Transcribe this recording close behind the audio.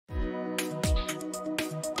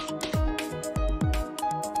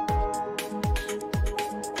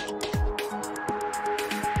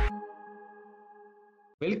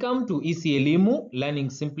Welcome to EC Elimu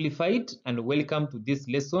Learning Simplified, and welcome to this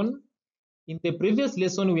lesson. In the previous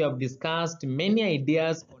lesson, we have discussed many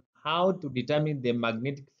ideas on how to determine the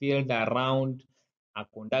magnetic field around a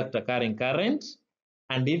conductor carrying current,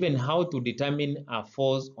 and even how to determine a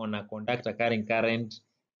force on a conductor carrying current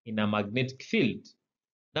in a magnetic field.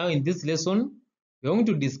 Now in this lesson, we're going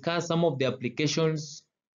to discuss some of the applications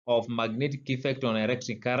of magnetic effect on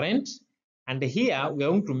electric current, and here we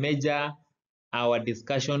are going to measure our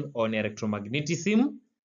discussion on electromagnetism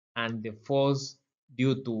and the force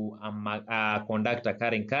due to a conductor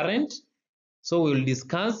carrying current. So we will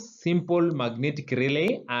discuss simple magnetic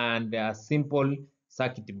relay and simple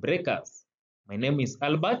circuit breakers. My name is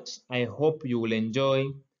Albert. I hope you will enjoy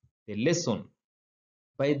the lesson.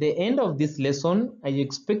 By the end of this lesson, I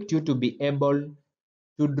expect you to be able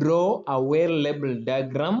to draw a well-labeled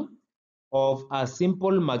diagram of a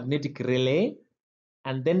simple magnetic relay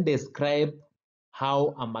and then describe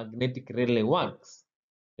how a magnetic relay works.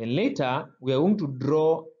 Then later, we are going to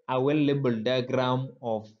draw a well-labeled diagram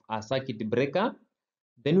of a circuit breaker.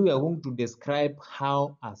 Then we are going to describe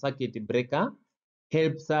how a circuit breaker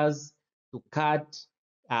helps us to cut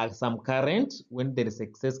some current when there is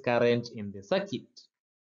excess current in the circuit.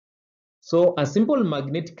 So a simple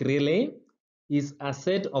magnetic relay is a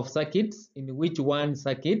set of circuits in which one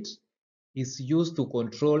circuit is used to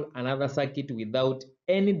control another circuit without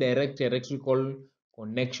any direct electrical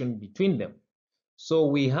connection between them. So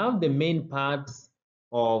we have the main parts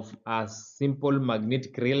of a simple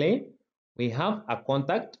magnetic relay. We have a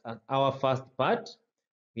contact as our first part.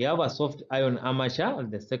 We have a soft ion armature as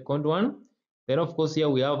the second one. Then of course here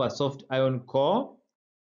we have a soft ion core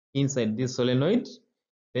inside this solenoid.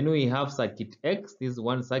 Then we have circuit X, this is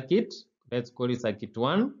one circuit, let's call it circuit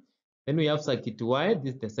 1. Then we have circuit Y,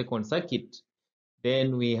 this is the second circuit.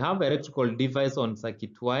 Then we have electrical device on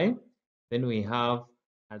circuit Y. Then we have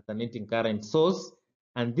alternating current source.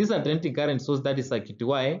 And this alternating current source, that is circuit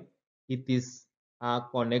Y, it is a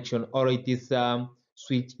connection, or it is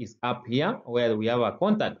switch is up here where we have a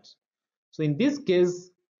contact. So in this case,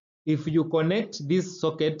 if you connect this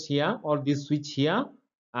socket here or this switch here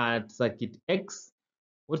at circuit X,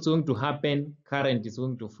 what's going to happen? Current is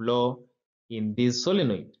going to flow in this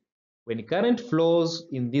solenoid. When current flows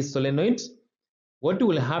in this solenoid, what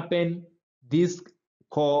will happen? This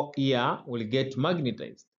core here will get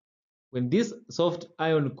magnetized. When this soft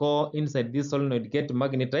ion core inside this solenoid get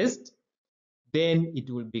magnetized, then it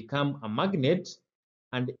will become a magnet.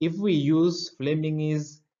 And if we use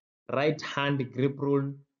Fleming's right hand grip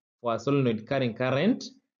rule for a solenoid carrying current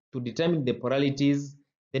to determine the polarities,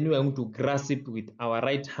 then we are going to grasp with our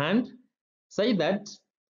right hand, such that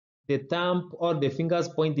the thumb or the fingers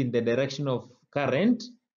point in the direction of current,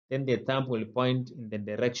 then the thumb will point in the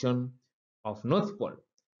direction of north pole.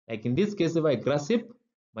 Like in this case, if I grasp,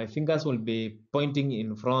 my fingers will be pointing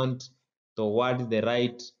in front towards the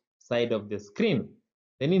right side of the screen.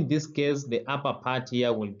 Then in this case, the upper part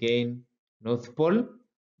here will gain north pole,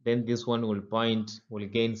 then this one will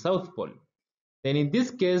gain south pole. Then in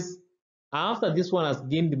this case, after this one has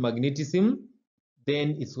gained the magnetism,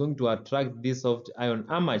 then it's going to attract this soft ion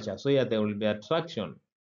armature. So here there will be attraction.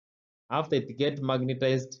 After it gets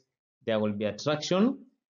magnetized, there will be attraction.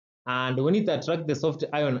 And when it attracts the soft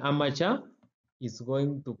ion armature, it's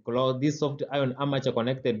going to close this soft ion armature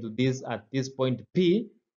connected to this at this point P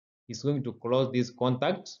is going to close this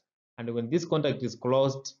contact. And when this contact is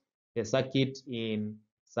closed, the circuit in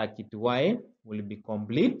circuit Y will be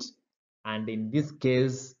complete. And in this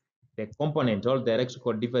case, the component or the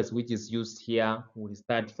electrical device which is used here will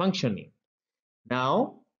start functioning.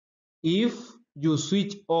 Now, if you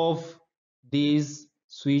switch off this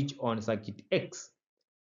switch on circuit X,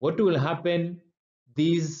 what will happen?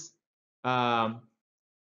 This core,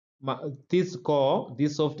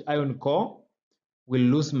 this soft ion core, will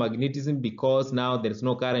lose magnetism because now there is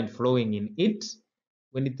no current flowing in it.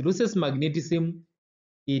 When it loses magnetism,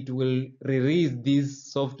 it will release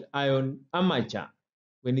this soft ion armature.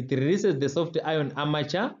 When it releases the soft ion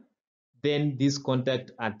armature, then this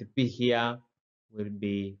contact at P here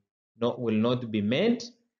will not be made,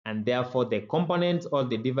 and therefore the components or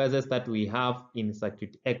the devices that we have in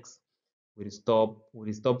circuit X will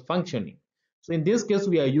stop functioning. So in this case,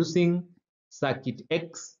 we are using circuit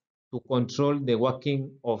X to control the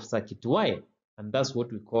working of circuit Y, and that's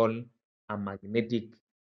what we call a magnetic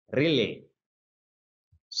relay.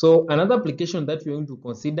 So another application that we're going to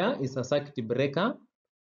consider is a circuit breaker.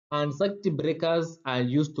 And circuit breakers are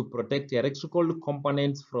used to protect electrical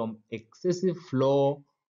components from excessive flow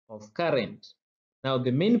of current. Now,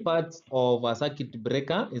 the main parts of a circuit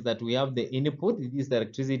breaker is that we have the input, it is the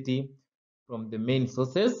electricity from the main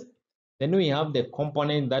sources. Then we have the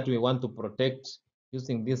component that we want to protect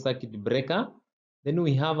using this circuit breaker. Then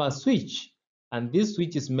we have a switch, and this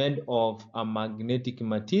switch is made of a magnetic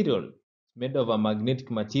material. It's made of a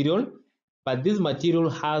magnetic material, but this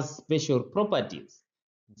material has special properties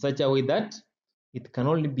in such a way that it can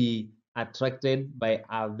only be attracted by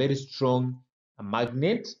a very strong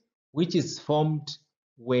magnet, which is formed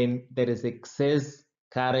when there is excess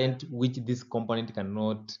current which this component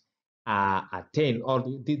cannot attain, or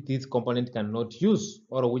this component cannot use,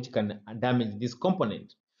 or which can damage this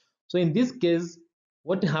component. So in this case,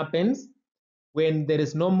 what happens when there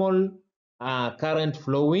is normal current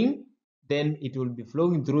flowing, then it will be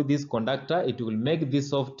flowing through this conductor. It will make this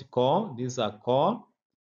soft core, this core,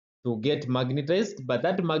 to get magnetized, but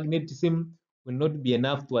that magnetism will not be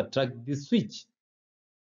enough to attract this switch.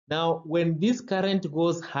 Now, when this current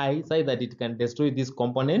goes high, so that it can destroy this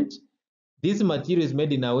component, this material is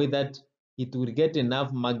made in a way that it will get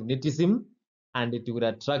enough magnetism and it will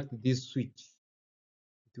attract this switch.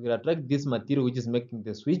 It will attract this material which is making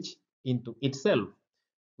the switch into itself.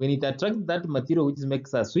 When it attracts that material which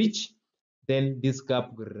makes a switch, then this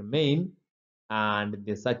gap will remain and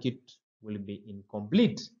the circuit will be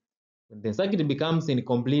incomplete. When the circuit becomes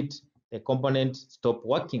incomplete, the component stops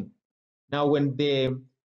working. Now, when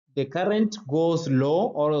the current goes low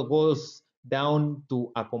or goes down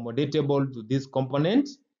to accommodatable to this component,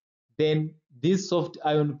 then this soft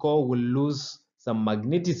iron core will lose some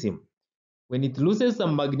magnetism. When it loses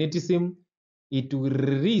some magnetism, it will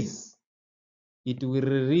release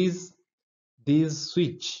this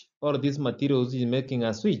switch, or this material is making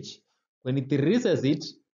a switch. When it releases it,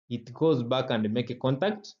 it goes back and make a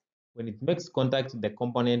contact. When it makes contact, the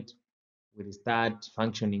component will start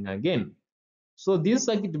functioning again. So this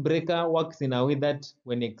circuit breaker works in a way that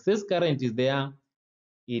when excess current is there,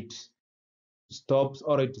 it stops,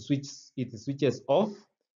 or it switches off,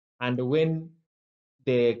 and when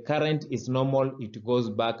the current is normal, it goes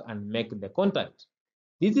back and make the contact.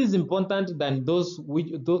 This is important than those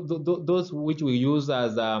which we use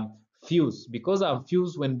as a fuse, because our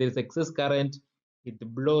fuse, when there's excess current, it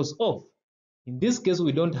blows off. In this case,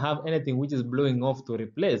 we don't have anything which is blowing off to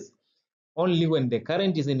replace. Only when the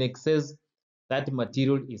current is in excess, that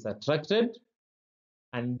material is attracted,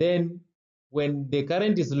 and then when the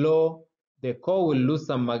current is low, the core will lose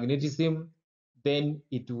some magnetism, then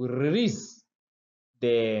it will release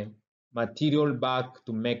the material back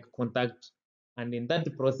to make contact, and in that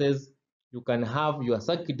process you can have your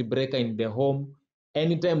circuit breaker in the home.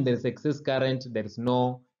 Anytime there is excess current, there is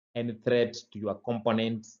no any threat to your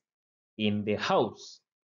components in the house.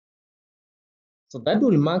 So that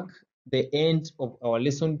will mark the end of our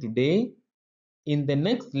lesson today. In the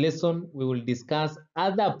next lesson, we will discuss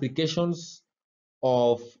other applications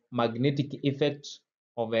of magnetic effect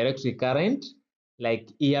of electric current, like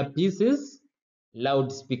earpieces,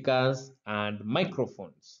 loudspeakers, and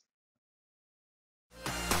microphones.